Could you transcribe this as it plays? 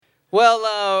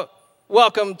Well,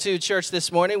 welcome to church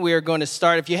this morning. We are going to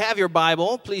start. If you have your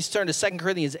Bible, please turn to 2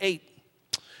 Corinthians 8.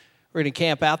 We're going to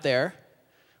camp out there.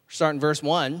 We're starting verse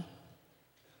 1.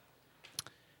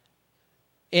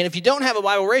 And if you don't have a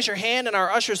Bible, raise your hand and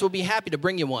our ushers will be happy to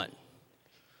bring you one.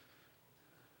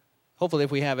 Hopefully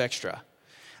if we have extra.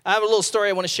 I have a little story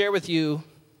I want to share with you.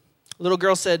 A little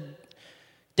girl said,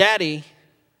 "Daddy,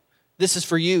 this is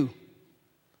for you."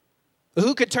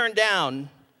 Who could turn down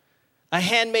a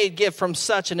handmade gift from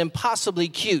such an impossibly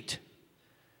cute,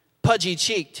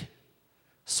 pudgy-cheeked,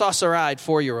 saucer-eyed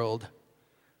 4-year-old?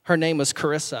 Her name was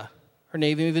Carissa. Her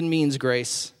name even means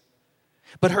grace.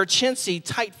 But her chintzy,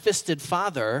 tight-fisted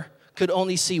father could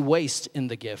only see waste in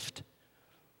the gift.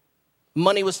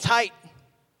 Money was tight.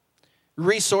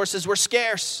 Resources were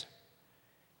scarce.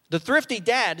 The thrifty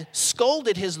dad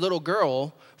scolded his little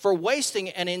girl for wasting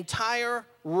an entire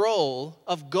roll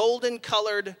of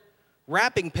golden-colored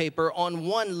wrapping paper on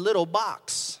one little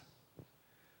box.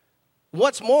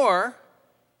 What's more,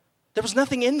 there was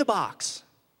nothing in the box.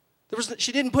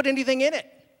 She didn't put anything in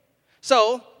it.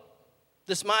 So,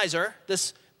 this miser,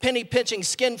 this penny-pinching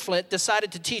skinflint,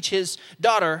 decided to teach his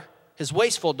daughter, his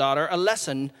wasteful daughter, a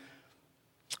lesson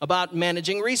about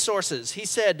managing resources. He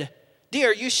said,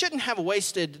 "Dear, you shouldn't have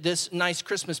wasted this nice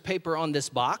Christmas paper on this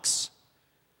box.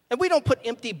 And we don't put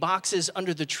empty boxes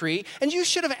under the tree. And you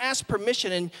should have asked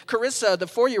permission." And Carissa, the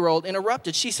 4-year-old,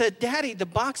 interrupted. She said, "Daddy, the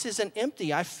box isn't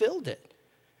empty. I filled it."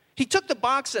 He took the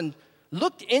box and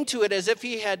looked into it as if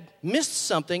he had missed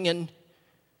something. And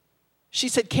she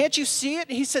said, "Can't you see it?"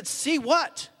 And he said, "See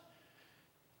what?"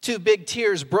 2 big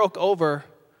tears broke over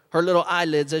her little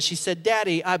eyelids as she said,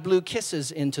 "Daddy, I blew kisses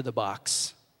into the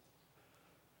box.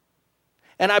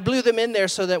 And I blew them in there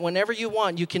so that whenever you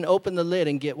want, you can open the lid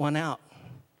and get one out."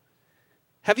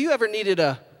 Have you ever needed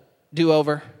a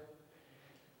do-over?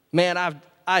 Man,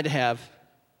 I'd have.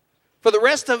 For the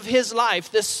rest of his life,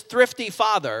 this thrifty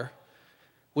father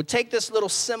would take this little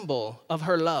symbol of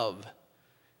her love,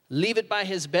 leave it by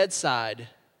his bedside,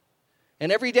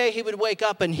 and every day he would wake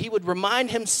up and he would remind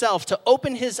himself to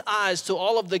open his eyes to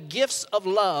all of the gifts of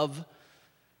love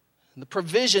and the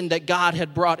provision that God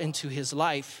had brought into his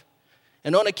life.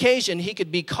 And on occasion, he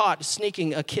could be caught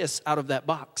sneaking a kiss out of that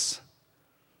box.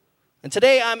 And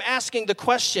today I'm asking the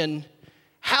question,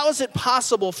 how is it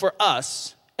possible for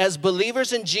us as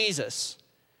believers in Jesus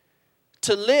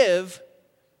to live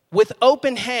with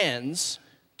open hands,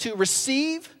 to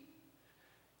receive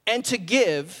and to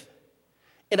give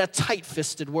in a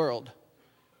tight-fisted world?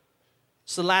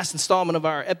 It's the last installment of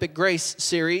our Epic Grace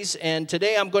series, and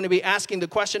today I'm going to be asking the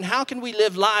question, how can we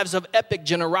live lives of epic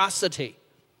generosity?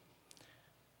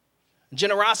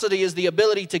 Generosity is the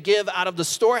ability to give out of the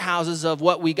storehouses of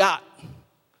what we got.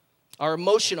 Our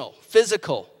emotional,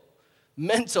 physical,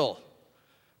 mental,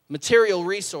 material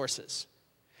resources.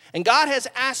 And God has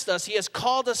asked us, He has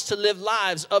called us to live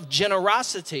lives of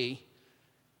generosity,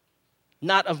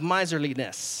 not of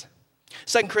miserliness.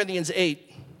 2 Corinthians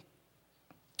 8,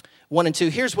 1 and 2.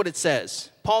 Here's what it says.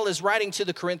 Paul is writing to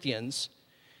the Corinthians,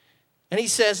 and he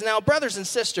says, "Now, brothers and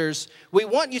sisters, we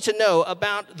want you to know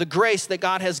about the grace that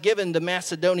God has given the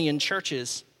Macedonian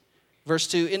churches." Verse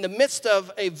 2, "In the midst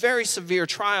of a very severe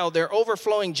trial, their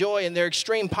overflowing joy and their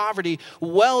extreme poverty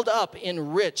welled up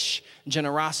in rich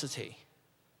generosity."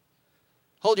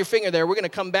 Hold your finger there. We're going to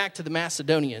come back to the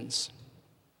Macedonians.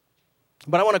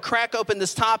 But I want to crack open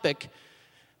this topic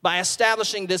by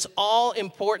establishing this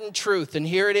all-important truth. And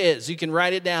here it is. You can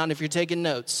write it down if you're taking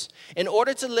notes. In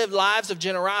order to live lives of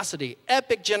generosity,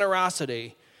 epic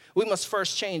generosity, we must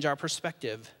first change our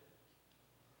perspective.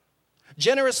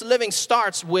 Generous living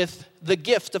starts with the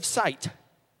gift of sight.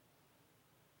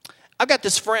 I've got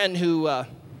this friend who,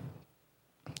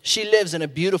 she lives in a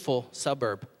beautiful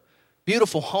suburb,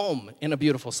 beautiful home in a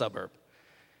beautiful suburb,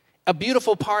 a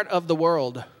beautiful part of the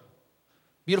world,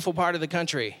 beautiful part of the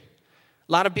country.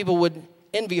 A lot of people would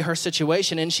envy her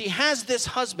situation, and she has this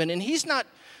husband, and he's not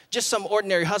just some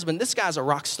ordinary husband. This guy's a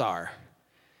rock star.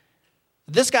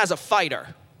 This guy's a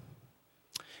fighter.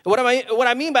 What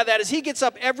I mean by that is he gets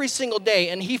up every single day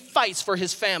and he fights for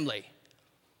his family.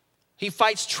 He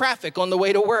fights traffic on the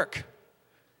way to work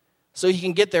so he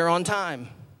can get there on time.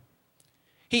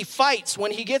 He fights when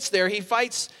he gets there. He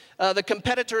fights the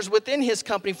competitors within his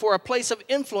company for a place of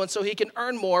influence so he can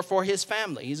earn more for his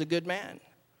family. He's a good man.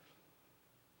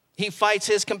 He fights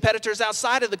his competitors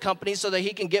outside of the company so that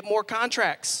he can get more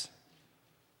contracts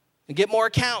and get more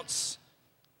accounts.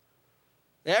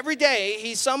 Every day,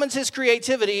 he summons his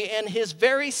creativity and his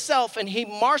very self, and he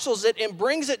marshals it and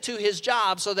brings it to his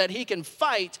job so that he can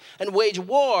fight and wage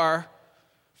war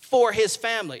for his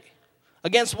family.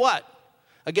 Against what?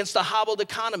 Against a hobbled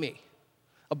economy,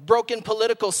 a broken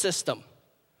political system,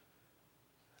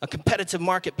 a competitive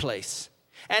marketplace.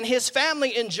 And his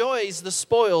family enjoys the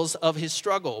spoils of his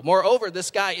struggle. Moreover,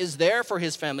 this guy is there for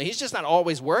his family. He's just not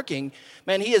always working.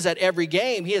 Man, he is at every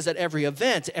game. He is at every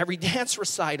event, every dance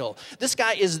recital. This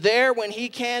guy is there when he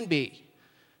can be.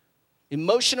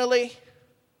 Emotionally,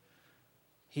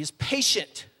 he's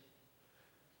patient.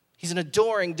 He's an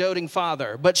adoring, doting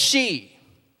father. But she,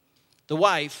 the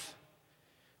wife,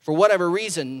 for whatever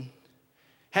reason,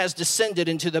 has descended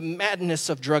into the madness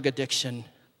of drug addiction.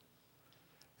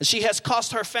 And she has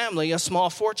cost her family a small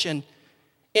fortune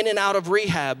in and out of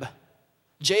rehab,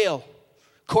 jail,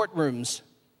 courtrooms.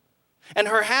 And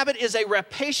her habit is a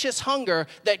rapacious hunger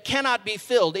that cannot be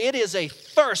filled. It is a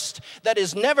thirst that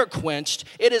is never quenched.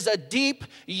 It is a deep,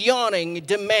 yawning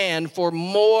demand for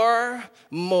more,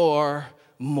 more,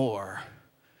 more.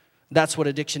 That's what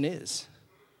addiction is.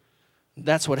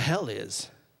 That's what hell is.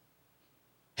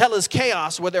 Hell is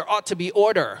chaos where there ought to be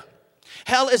order.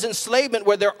 Hell is enslavement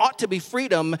where there ought to be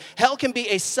freedom. Hell can be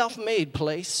a self-made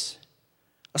place,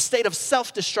 a state of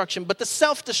self-destruction. But the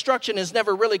self-destruction is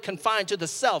never really confined to the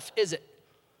self, is it?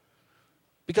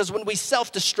 Because when we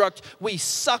self-destruct, we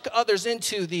suck others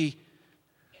into the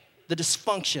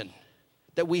dysfunction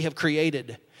that we have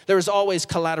created. There is always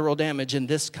collateral damage in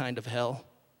this kind of hell.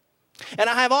 And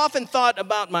I have often thought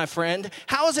about my friend,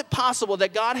 how is it possible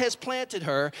that God has planted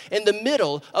her in the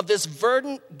middle of this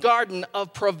verdant garden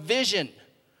of provision,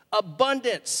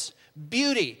 abundance,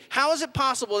 beauty? How is it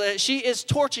possible that she is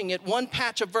torching it one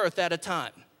patch of earth at a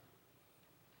time?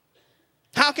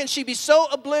 How can she be so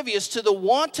oblivious to the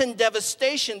wanton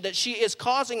devastation that she is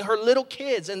causing her little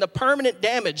kids and the permanent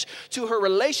damage to her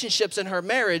relationships and her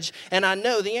marriage? And I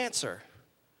know the answer.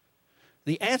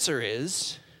 The answer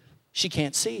is she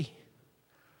can't see.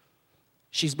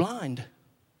 She's blind.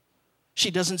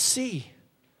 She doesn't see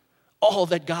all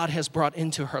that God has brought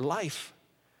into her life.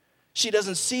 She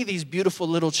doesn't see these beautiful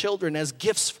little children as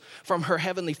gifts from her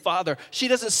heavenly Father. She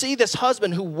doesn't see this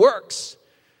husband who works,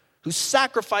 who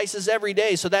sacrifices every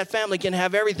day so that family can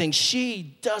have everything.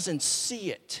 She doesn't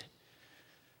see it.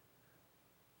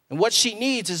 And what she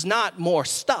needs is not more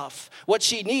stuff. What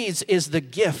she needs is the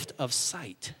gift of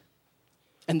sight.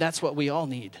 And that's what we all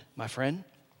need, my friend.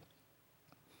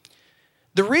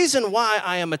 The reason why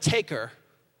I am a taker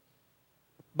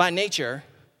by nature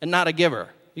and not a giver.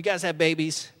 You guys have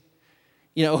babies?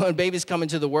 You know, when babies come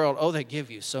into the world, oh, they give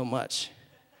you so much.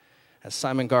 As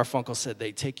Simon Garfunkel said,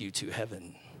 they take you to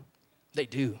heaven. They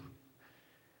do.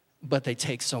 But they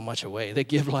take so much away. They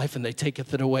give life and they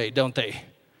taketh it away, don't they?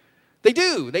 They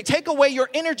do. They take away your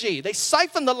energy. They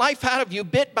siphon the life out of you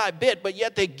bit by bit, but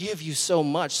yet they give you so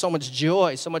much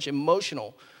joy, so much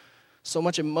emotional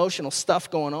stuff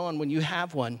going on when you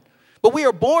have one. But we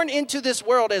are born into this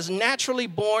world as naturally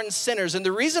born sinners. And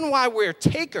the reason why we're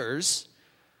takers,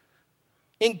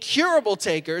 incurable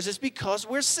takers, is because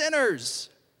we're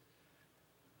sinners.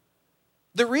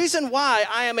 The reason why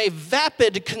I am a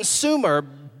vapid consumer,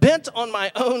 bent on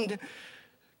my own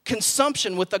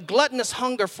consumption with a gluttonous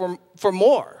hunger for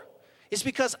more, is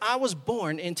because I was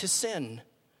born into sin.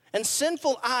 And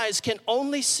sinful eyes can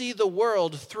only see the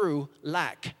world through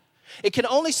lack. It can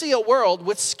only see a world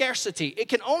with scarcity. It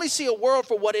can only see a world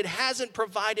for what it hasn't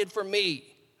provided for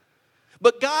me.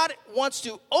 But God wants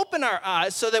to open our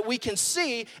eyes so that we can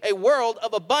see a world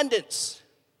of abundance,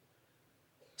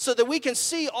 so that we can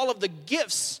see all of the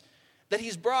gifts that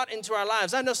he's brought into our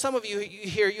lives. I know some of you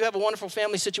here, you have a wonderful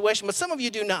family situation, but some of you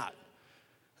do not.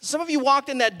 Some of you walked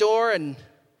in that door and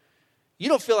you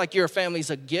don't feel like your family is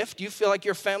a gift. You feel like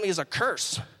your family is a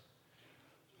curse,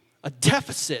 a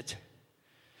deficit.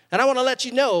 And I want to let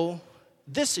you know,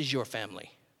 this is your family,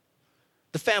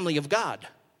 the family of God.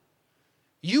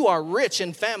 You are rich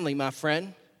in family, my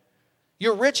friend.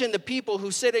 You're rich in the people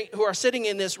who are sitting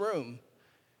in this room.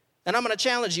 And I'm going to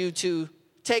challenge you to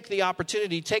take the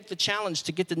opportunity, take the challenge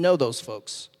to get to know those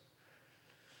folks.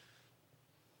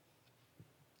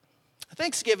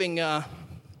 Thanksgiving,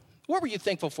 what were you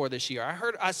thankful for this year?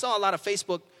 I saw a lot of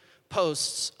Facebook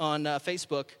posts on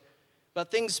Facebook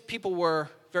about things people were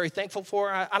very thankful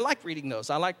for. I like reading those.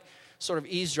 I like sort of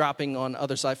eavesdropping on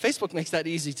other side. Facebook makes that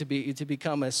easy to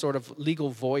become a sort of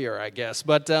legal voyeur, I guess.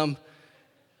 But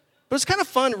it's kind of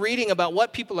fun reading about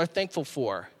what people are thankful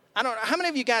for. I don't know, how many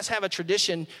of you guys have a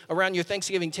tradition around your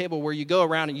Thanksgiving table where you go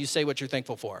around and you say what you're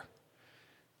thankful for?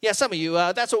 Yeah, some of you.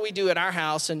 That's what we do at our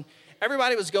house. And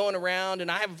everybody was going around,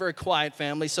 and I have a very quiet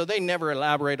family, so they never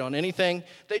elaborate on anything.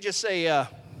 They just say,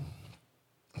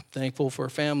 thankful for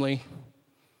family.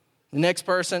 The next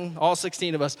person, all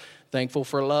 16 of us, thankful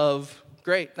for love.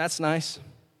 Great, that's nice.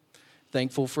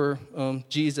 Thankful for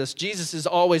Jesus. Jesus is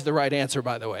always the right answer,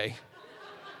 by the way.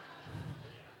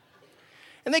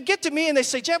 And they get to me and they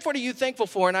say, Jeff, what are you thankful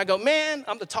for? And I go, man,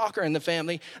 I'm the talker in the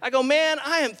family. I go, man,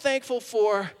 I am thankful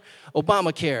for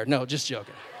Obamacare. No, just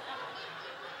joking.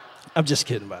 I'm just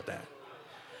kidding about that.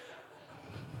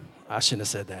 I shouldn't have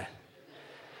said that.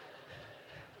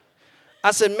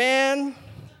 I said, man,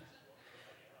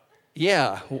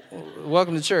 yeah,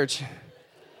 welcome to church.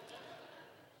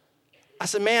 I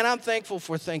said, man, I'm thankful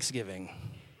for Thanksgiving.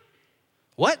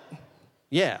 What?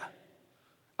 Yeah.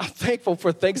 I'm thankful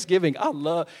for Thanksgiving.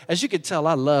 As you can tell,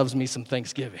 I loves me some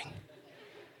Thanksgiving.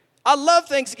 I love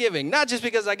Thanksgiving, not just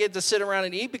because I get to sit around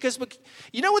and eat, because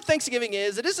you know what Thanksgiving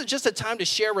is? It isn't just a time to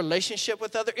share relationship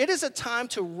with others. It is a time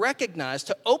to recognize,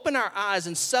 to open our eyes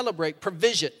and celebrate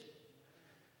provision.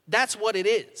 That's what it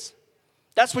is.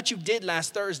 That's what you did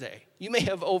last Thursday. You may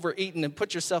have overeaten and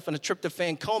put yourself in a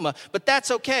tryptophan coma, but that's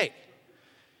okay.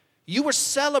 You were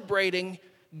celebrating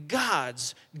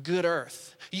God's good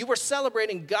earth. You were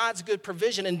celebrating God's good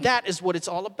provision, and that is what it's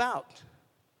all about.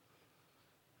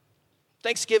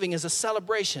 Thanksgiving is a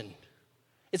celebration.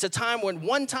 It's a time when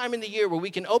one time in the year where we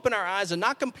can open our eyes and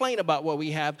not complain about what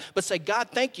we have, but say, God,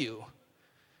 thank you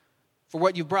for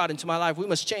what you've brought into my life. We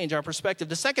must change our perspective.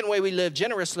 The second way we live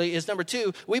generously is, number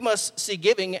two, we must see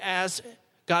giving as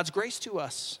God's grace to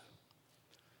us.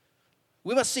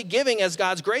 We must see giving as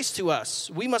God's grace to us.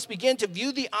 We must begin to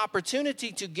view the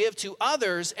opportunity to give to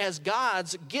others as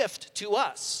God's gift to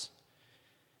us.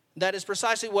 That is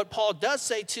precisely what Paul does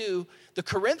say to the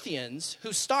Corinthians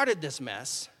who started this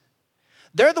mess.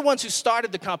 They're the ones who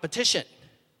started the competition.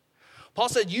 Paul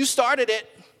said, you started it.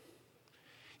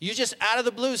 You just out of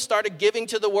the blue started giving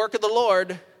to the work of the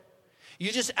Lord.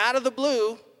 You just out of the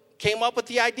blue came up with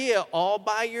the idea all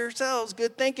by yourselves,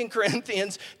 good thinking,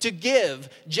 Corinthians, to give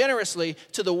generously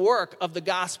to the work of the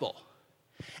gospel.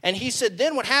 And he said,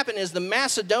 then what happened is the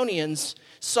Macedonians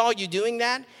saw you doing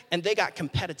that, and they got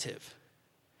competitive.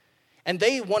 And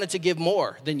they wanted to give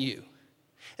more than you.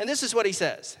 And this is what he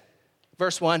says.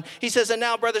 Verse 1, he says, and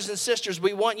now, brothers and sisters,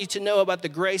 we want you to know about the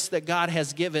grace that God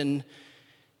has given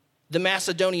the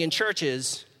Macedonian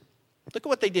churches. Look at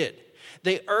what they did.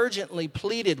 They urgently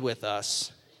pleaded with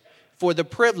us for the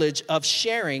privilege of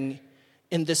sharing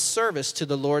in this service to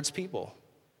the Lord's people,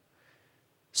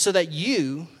 so that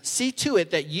you see to it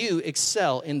that you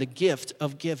excel in the gift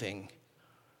of giving.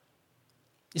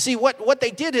 You see, what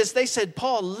they did is they said,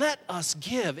 Paul, let us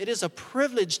give. It is a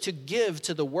privilege to give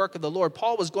to the work of the Lord.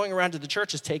 Paul was going around to the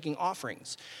churches taking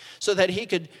offerings so that he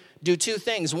could do two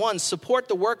things. One, support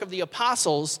the work of the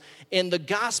apostles in the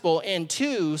gospel, and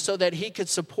two, so that he could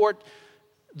support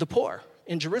the poor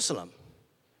in Jerusalem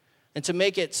and to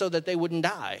make it so that they wouldn't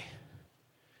die.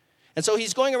 And so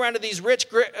he's going around to these rich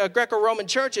Greco-Roman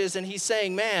churches, and he's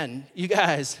saying, man, you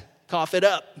guys, cough it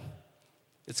up.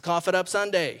 It's Cough It Up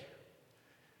Sunday.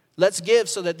 Let's give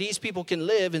so that these people can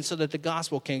live and so that the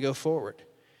gospel can go forward.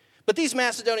 But these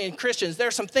Macedonian Christians, there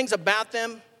are some things about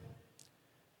them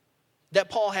that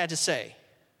Paul had to say.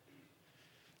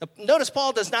 Now, notice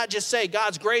Paul does not just say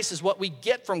God's grace is what we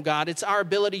get from God. It's our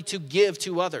ability to give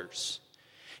to others.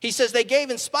 He says they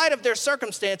gave in spite of their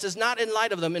circumstances, not in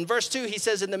light of them. In verse 2, he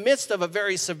says in the midst of a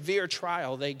very severe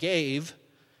trial, they gave.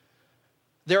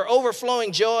 Their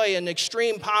overflowing joy and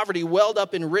extreme poverty welled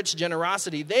up in rich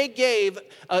generosity. They gave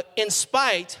in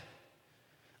spite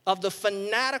of the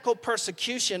fanatical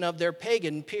persecution of their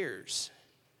pagan peers.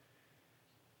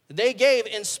 They gave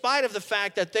in spite of the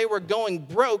fact that they were going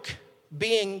broke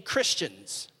being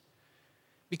Christians.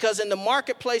 Because in the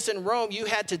marketplace in Rome, you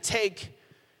had to take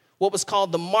what was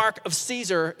called the mark of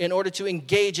Caesar in order to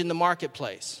engage in the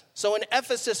marketplace. So in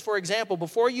Ephesus, for example,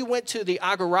 before you went to the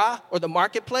agora or the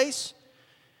marketplace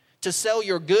to sell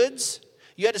your goods,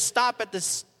 you had to stop at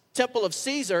the temple of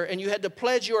Caesar and you had to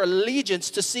pledge your allegiance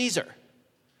to Caesar.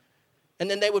 And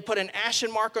then they would put an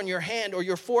ashen mark on your hand or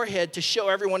your forehead to show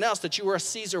everyone else that you were a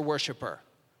Caesar worshiper.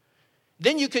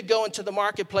 Then you could go into the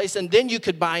marketplace and then you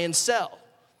could buy and sell.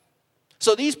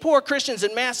 So these poor Christians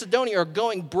in Macedonia are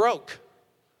going broke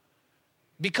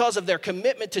because of their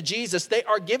commitment to Jesus. They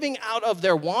are giving out of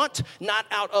their want, not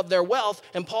out of their wealth.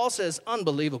 And Paul says,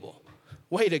 unbelievable.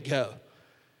 Way to go.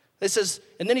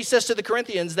 And then he says to the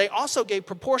Corinthians, they also gave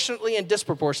proportionately and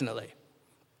disproportionately.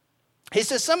 He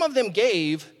says some of them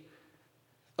gave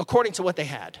according to what they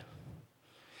had.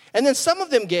 And then some of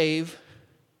them gave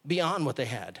beyond what they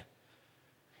had.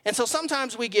 And so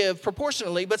sometimes we give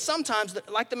proportionally, but sometimes,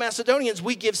 like the Macedonians,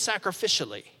 we give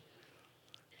sacrificially.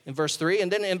 In verse 3,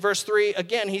 and then in verse 3,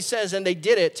 again, he says, and they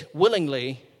did it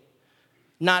willingly,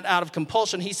 not out of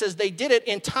compulsion. He says they did it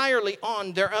entirely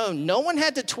on their own. No one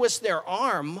had to twist their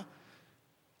arm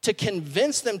to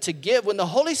convince them to give. When the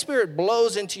Holy Spirit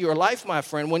blows into your life, my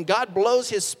friend, when God blows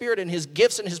his Spirit and his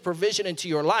gifts and his provision into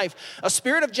your life, a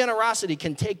spirit of generosity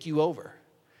can take you over.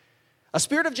 A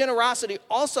spirit of generosity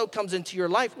also comes into your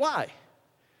life. Why?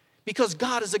 Because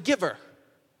God is a giver.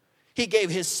 He gave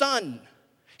his Son.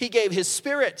 He gave his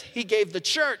Spirit. He gave the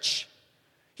church.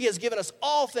 He has given us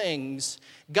all things.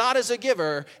 God is a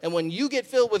giver, and when you get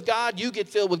filled with God, you get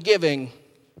filled with giving.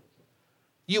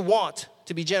 You want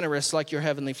to be generous like your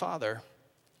Heavenly Father.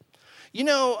 You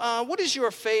know, what is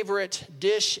your favorite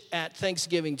dish at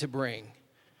Thanksgiving to bring?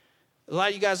 A lot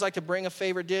of you guys like to bring a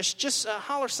favorite dish. Just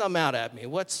holler some out at me.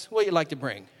 What you like to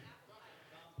bring?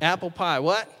 Apple pie.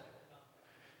 What?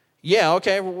 Yeah,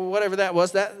 okay, whatever that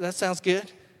was. That sounds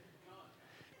good.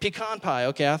 Pecan pie.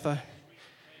 Okay, I thought.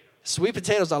 Sweet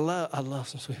potatoes. I love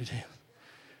some sweet potatoes.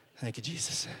 Thank you,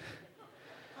 Jesus.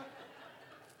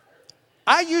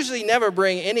 I usually never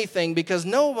bring anything because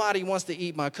nobody wants to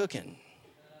eat my cooking.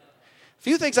 A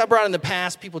few things I brought in the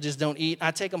past, people just don't eat.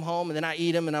 I take them home and then I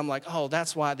eat them and I'm like, oh,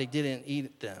 that's why they didn't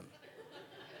eat them.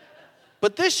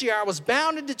 But this year I was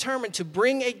bound and determined to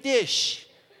bring a dish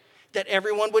that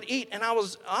everyone would eat. And I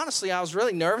was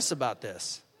really nervous about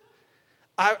this.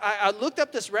 I looked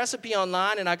up this recipe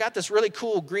online and I got this really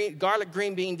cool garlic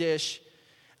green bean dish,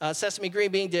 sesame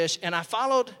green bean dish, and I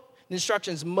followed the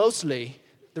instructions mostly.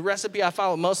 The recipe I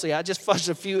followed mostly. I just fudged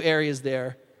a few areas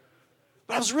there.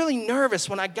 But I was really nervous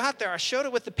when I got there. I showed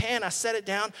it with the pan. I set it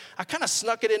down. I kind of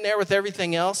snuck it in there with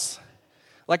everything else.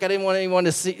 Like I didn't want anyone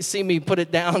to see me put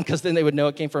it down because then they would know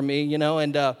it came from me, you know.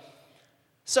 And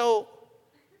so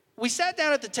we sat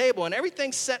down at the table and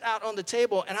everything's set out on the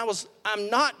table. And I'm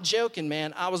not joking,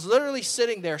 man. I was literally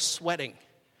sitting there sweating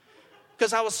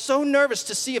because I was so nervous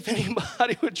to see if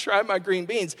anybody would try my green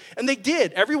beans. And they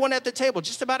did. Everyone at the table,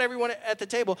 just about everyone at the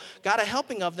table, got a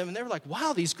helping of them. And they were like,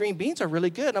 wow, these green beans are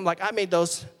really good. And I'm like, I made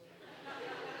those.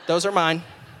 Those are mine.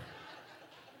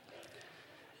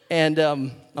 And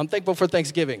I'm thankful for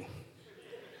Thanksgiving.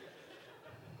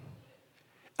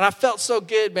 And I felt so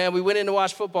good, man. We went in to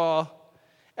watch football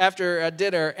after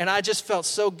dinner, and I just felt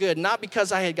so good, not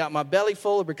because I had got my belly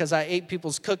full or because I ate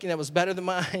people's cooking that was better than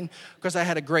mine, because I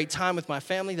had a great time with my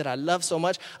family that I love so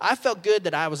much. I felt good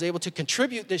that I was able to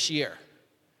contribute this year.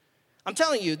 I'm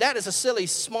telling you, that is a silly,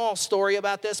 small story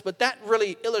about this, but that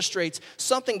really illustrates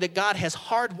something that God has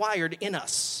hardwired in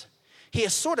us. He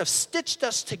has sort of stitched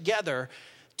us together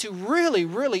to really,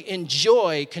 really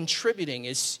enjoy contributing.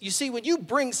 You see, when you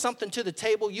bring something to the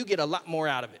table, you get a lot more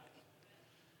out of it.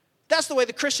 That's the way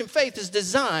the Christian faith is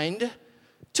designed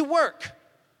to work.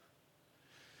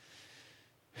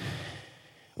 I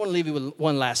want to leave you with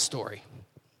one last story.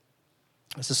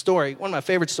 It's a story, one of my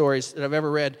favorite stories that I've ever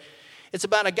read. It's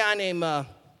about a guy named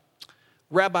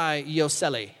Rabbi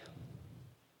Yoseli.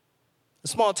 A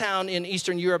small town in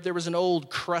Eastern Europe, there was an old,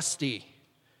 crusty,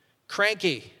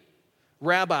 cranky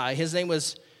rabbi. His name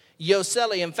was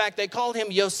Yoseli. In fact, they called him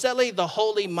Yoseli the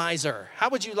Holy Miser. How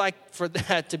would you like for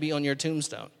that to be on your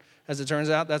tombstone? As it turns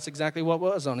out, that's exactly what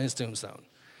was on his tombstone.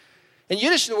 In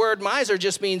Yiddish, the word miser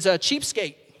just means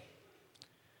cheapskate.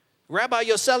 Rabbi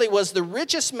Yoseli was the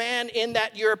richest man in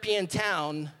that European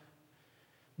town,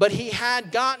 but he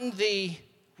had gotten the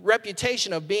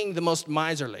reputation of being the most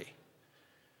miserly.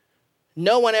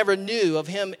 No one ever knew of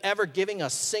him ever giving a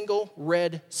single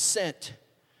red cent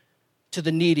to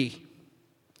the needy.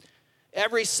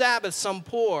 Every Sabbath, some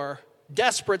poor,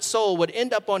 desperate soul would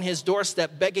end up on his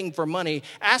doorstep begging for money,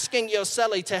 asking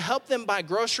Yoseli to help them buy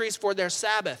groceries for their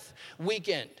Sabbath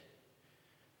weekend.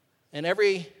 And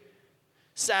every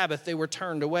Sabbath, they were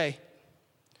turned away.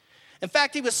 In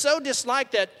fact, he was so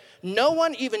disliked that no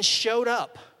one even showed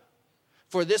up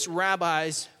for this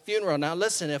rabbi's funeral. Now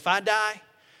listen, if I die,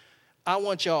 I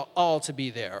want y'all all to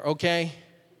be there, okay?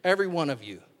 Every one of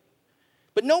you.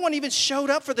 But no one even showed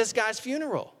up for this guy's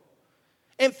funeral.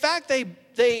 In fact,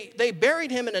 they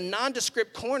buried him in a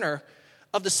nondescript corner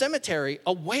of the cemetery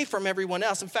away from everyone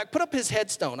else. In fact, put up his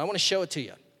headstone. I want to show it to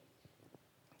you.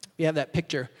 You have that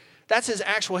picture. That's his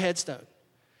actual headstone.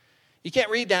 You can't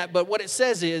read that, but what it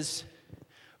says is,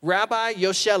 Rabbi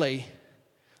Yoseli,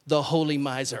 the Holy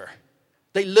Miser.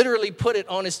 They literally put it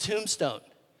on his tombstone.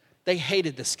 They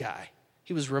hated this guy.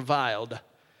 He was reviled.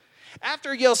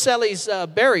 After Yoseli's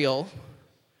burial,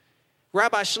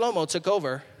 Rabbi Shlomo took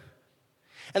over.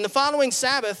 And the following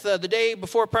Sabbath, the day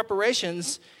before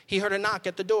preparations, he heard a knock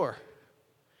at the door.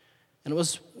 And it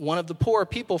was one of the poor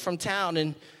people from town.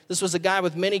 And this was a guy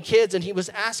with many kids, and he was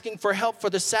asking for help for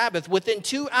the Sabbath. Within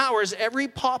 2 hours, every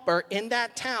pauper in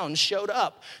that town showed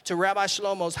up to Rabbi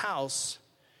Shlomo's house.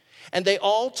 And they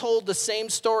all told the same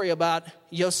story about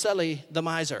Yoseli the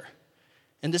miser.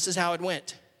 And this is how it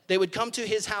went. they would come to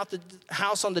his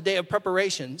house on the day of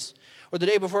preparations or the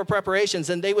day before preparations,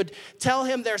 and they would tell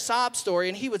him their sob story,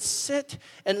 and he would sit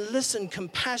and listen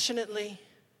compassionately.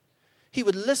 He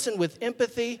would listen with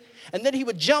empathy, and then he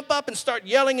would jump up and start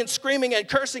yelling and screaming and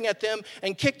cursing at them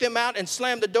and kick them out and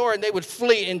slam the door, and they would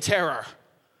flee in terror,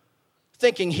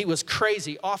 thinking he was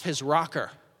crazy, off his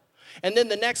rocker. And then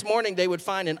the next morning, they would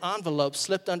find an envelope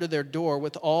slipped under their door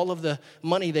with all of the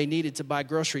money they needed to buy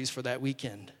groceries for that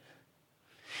weekend.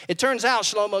 It turns out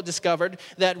Shlomo discovered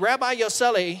that Rabbi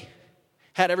Yoseli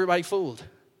had everybody fooled.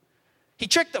 He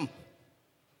tricked them.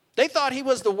 They thought he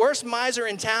was the worst miser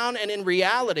in town, and in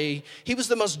reality, he was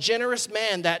the most generous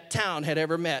man that town had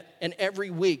ever met. And every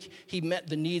week, he met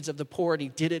the needs of the poor, and he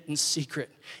did it in secret.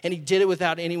 And he did it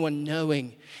without anyone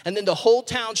knowing. And then the whole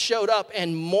town showed up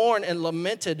and mourned and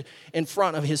lamented in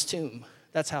front of his tomb.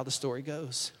 That's how the story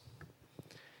goes.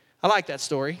 I like that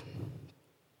story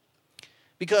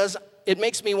because it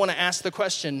makes me want to ask the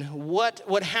question, what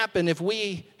would happen if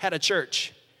we had a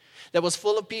church that was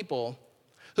full of people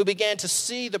who began to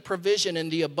see the provision and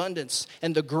the abundance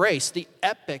and the grace, the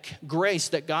epic grace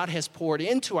that God has poured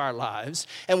into our lives?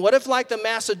 And what if, like the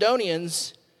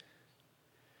Macedonians,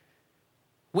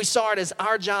 we saw it as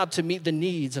our job to meet the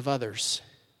needs of others?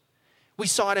 We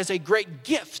saw it as a great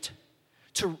gift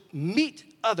to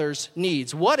meet others'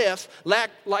 needs. What if,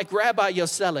 like Rabbi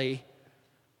Yoseli,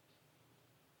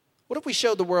 what if we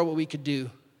showed the world what we could do?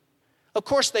 Of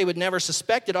course, they would never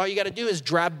suspect it. All you got to do is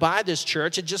drive by this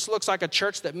church. It just looks like a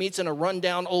church that meets in a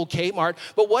rundown old Kmart.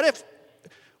 But what if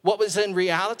what was in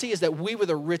reality is that we were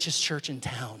the richest church in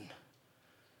town?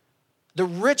 The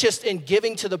richest in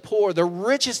giving to the poor, the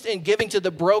richest in giving to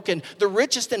the broken, the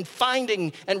richest in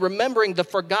finding and remembering the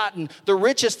forgotten, the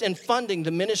richest in funding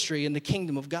the ministry in the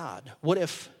kingdom of God. What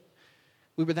if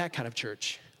we were that kind of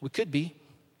church? We could be.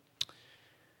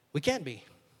 We can be.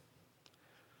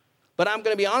 But I'm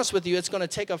going to be honest with you, it's going to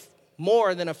take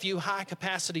more than a few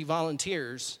high-capacity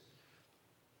volunteers.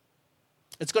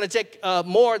 It's going to take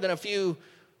more than a few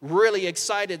really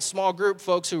excited small group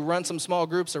folks who run some small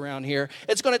groups around here.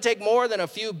 It's going to take more than a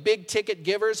few big-ticket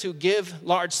givers who give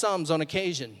large sums on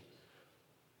occasion.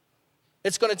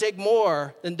 It's going to take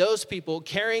more than those people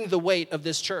carrying the weight of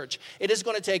this church. It is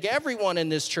going to take everyone in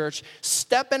this church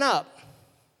stepping up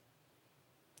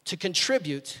to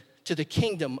contribute to the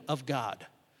kingdom of God.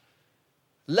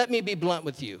 Let me be blunt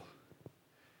with you.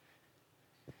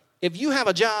 If you have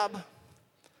a job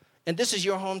and this is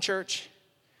your home church,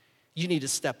 you need to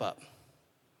step up.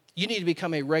 You need to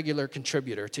become a regular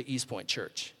contributor to East Point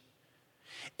Church.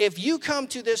 If you come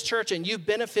to this church and you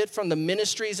benefit from the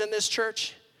ministries in this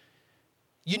church,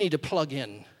 you need to plug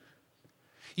in.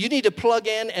 You need to plug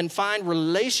in and find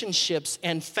relationships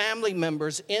and family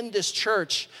members in this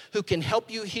church who can help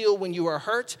you heal when you are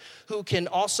hurt, who can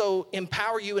also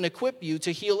empower you and equip you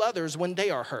to heal others when they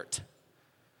are hurt.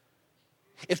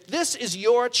 If this is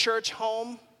your church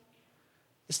home,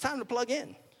 it's time to plug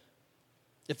in.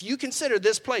 If you consider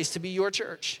this place to be your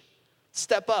church,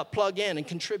 step up, plug in, and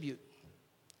contribute.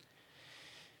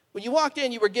 When you walked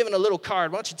in, you were given a little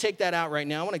card. Why don't you take that out right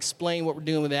now? I want to explain what we're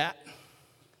doing with that.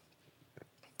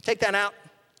 Take that out.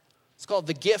 It's called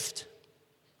The Gift.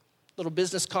 Little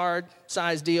business card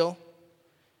size deal.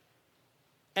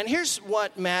 And here's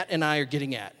what Matt and I are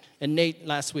getting at. And Nate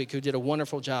last week, who did a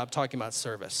wonderful job talking about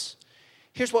service.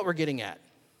 Here's what we're getting at.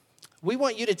 We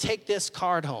want you to take this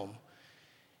card home.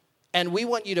 And we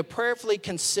want you to prayerfully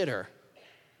consider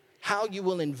how you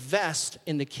will invest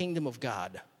in the kingdom of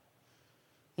God.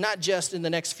 Not just in the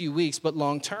next few weeks, but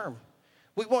long term.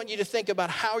 We want you to think about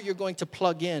how you're going to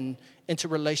plug in into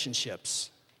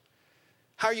relationships.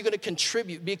 How are you going to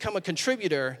contribute, become a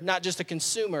contributor, not just a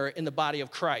consumer in the body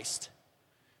of Christ?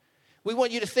 We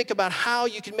want you to think about how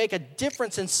you can make a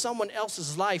difference in someone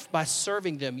else's life by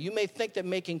serving them. You may think that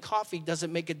making coffee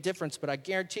doesn't make a difference, but I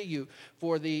guarantee you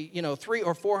for the 300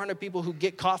 or 400 people who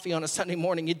get coffee on a Sunday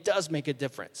morning, it does make a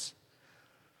difference.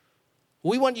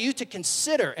 We want you to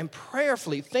consider and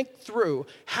prayerfully think through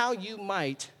how you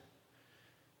might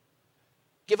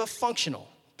give a functional,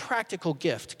 practical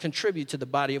gift, contribute to the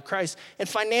body of Christ, and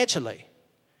financially.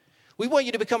 We want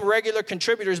you to become regular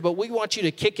contributors, but we want you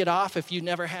to kick it off if you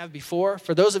never have before.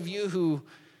 For those of you who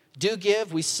do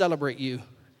give, we celebrate you.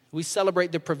 We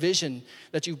celebrate the provision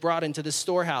that you've brought into this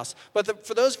storehouse. But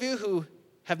for those of you who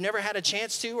have never had a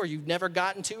chance to, or you've never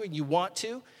gotten to and you want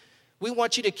to, we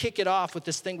want you to kick it off with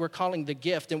this thing we're calling the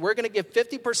gift. And we're going to give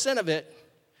 50% of it.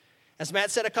 As Matt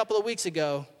said a couple of weeks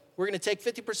ago, we're going to take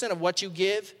 50% of what you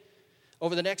give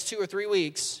over the next 2 or 3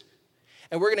 weeks,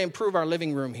 and we're going to improve our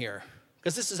living room here.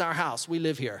 Because this is our house. We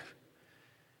live here.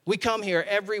 We come here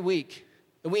every week,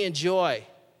 and we enjoy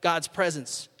God's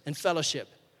presence and fellowship.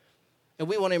 And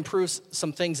we want to improve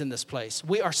some things in this place.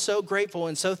 We are so grateful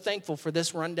and so thankful for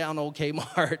this rundown old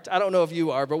Kmart. I don't know if you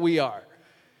are, but we are.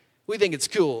 We think it's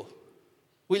cool.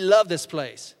 We love this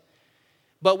place.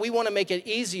 But we want to make it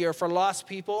easier for lost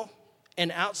people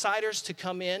and outsiders to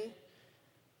come in.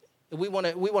 We want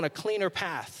a cleaner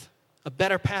path, a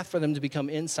better path for them to become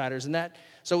insiders.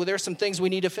 So there's some things we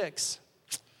need to fix.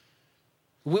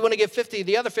 We want to give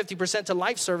the other 50% to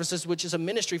Life Services, which is a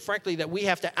ministry, frankly, that we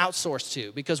have to outsource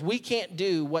to because we can't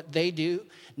do what they do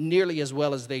nearly as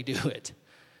well as they do it.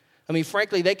 I mean,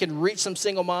 frankly, they can reach some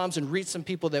single moms and reach some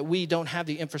people that we don't have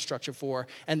the infrastructure for,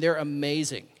 and they're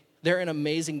amazing. They're an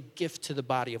amazing gift to the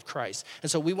body of Christ.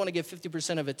 And so we want to give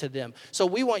 50% of it to them. So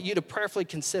we want you to prayerfully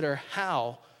consider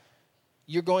how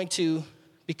you're going to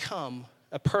become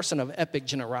a person of epic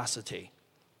generosity.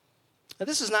 Now,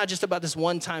 this is not just about this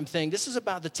one-time thing. This is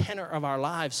about the tenor of our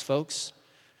lives, folks.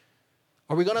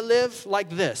 Are we going to live like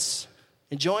this,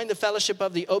 enjoying the fellowship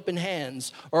of the open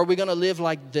hands, or are we going to live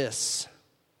like this,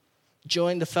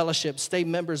 join the fellowship, stay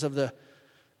members of the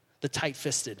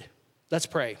tight-fisted? Let's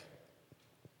pray.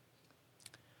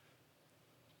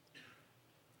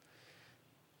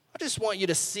 I just want you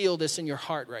to seal this in your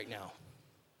heart right now.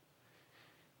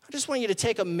 I just want you to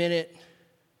take a minute.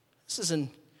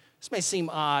 This may seem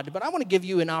odd, but I want to give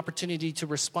you an opportunity to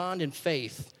respond in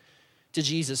faith to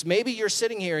Jesus. Maybe you're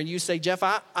sitting here and you say, Jeff,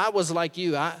 I was like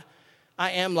you. I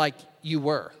am like you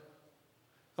were.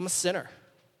 I'm a sinner.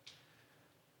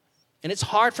 And it's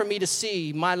hard for me to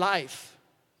see my life,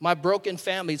 my broken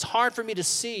family. It's hard for me to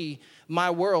see my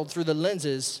world through the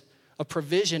lenses of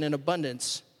provision and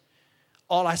abundance.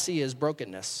 All I see is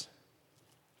brokenness.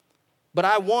 But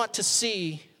I want to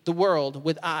see the world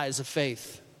with eyes of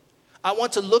faith. I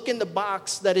want to look in the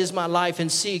box that is my life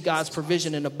and see God's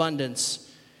provision and abundance.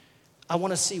 I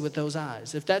want to see with those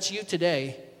eyes. If that's you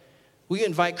today, will you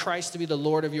invite Christ to be the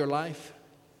Lord of your life?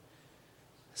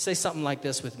 Say something like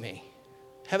this with me.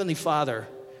 Heavenly Father,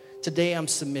 today I'm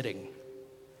submitting.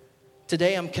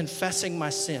 Today I'm confessing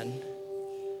my sin.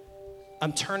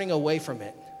 I'm turning away from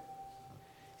it.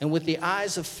 And with the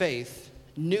eyes of faith,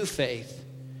 new faith,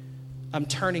 I'm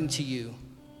turning to you.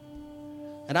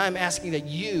 And I'm asking that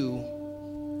you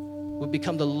would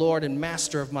become the Lord and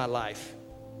master of my life.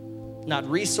 Not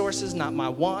resources, not my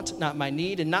want, not my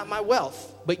need, and not my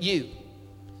wealth, but you.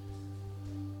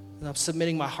 And I'm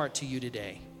submitting my heart to you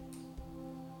today.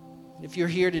 And if you're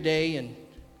here today and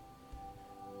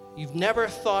you've never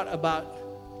thought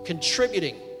about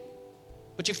contributing,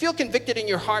 but you feel convicted in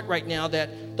your heart right now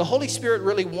that the Holy Spirit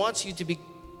really wants you to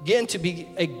begin to be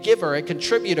a giver, a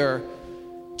contributor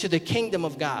to the kingdom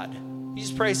of God. You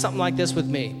just pray something like this with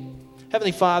me.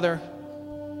 Heavenly Father,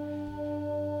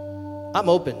 I'm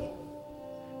open.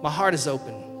 My heart is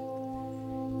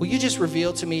open. Will you just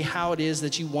reveal to me how it is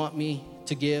that you want me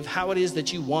to give, how it is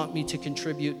that you want me to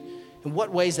contribute, in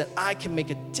what ways that I can make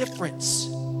a difference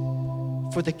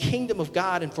for the kingdom of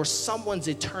God and for someone's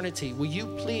eternity? Will you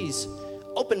please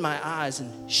open my eyes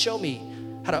and show me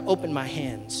how to open my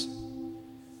hands?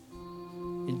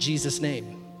 In Jesus'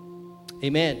 name,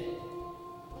 amen.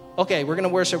 Okay, we're going to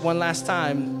worship one last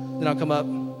time, then I'll come up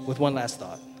with one last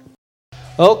thought.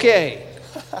 Okay,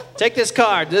 take this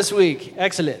card this week.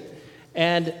 Excellent.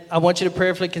 And I want you to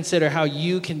prayerfully consider how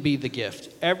you can be the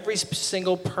gift. Every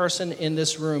single person in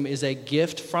this room is a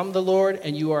gift from the Lord,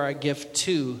 and you are a gift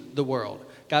to the world.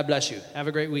 God bless you. Have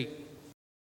a great week.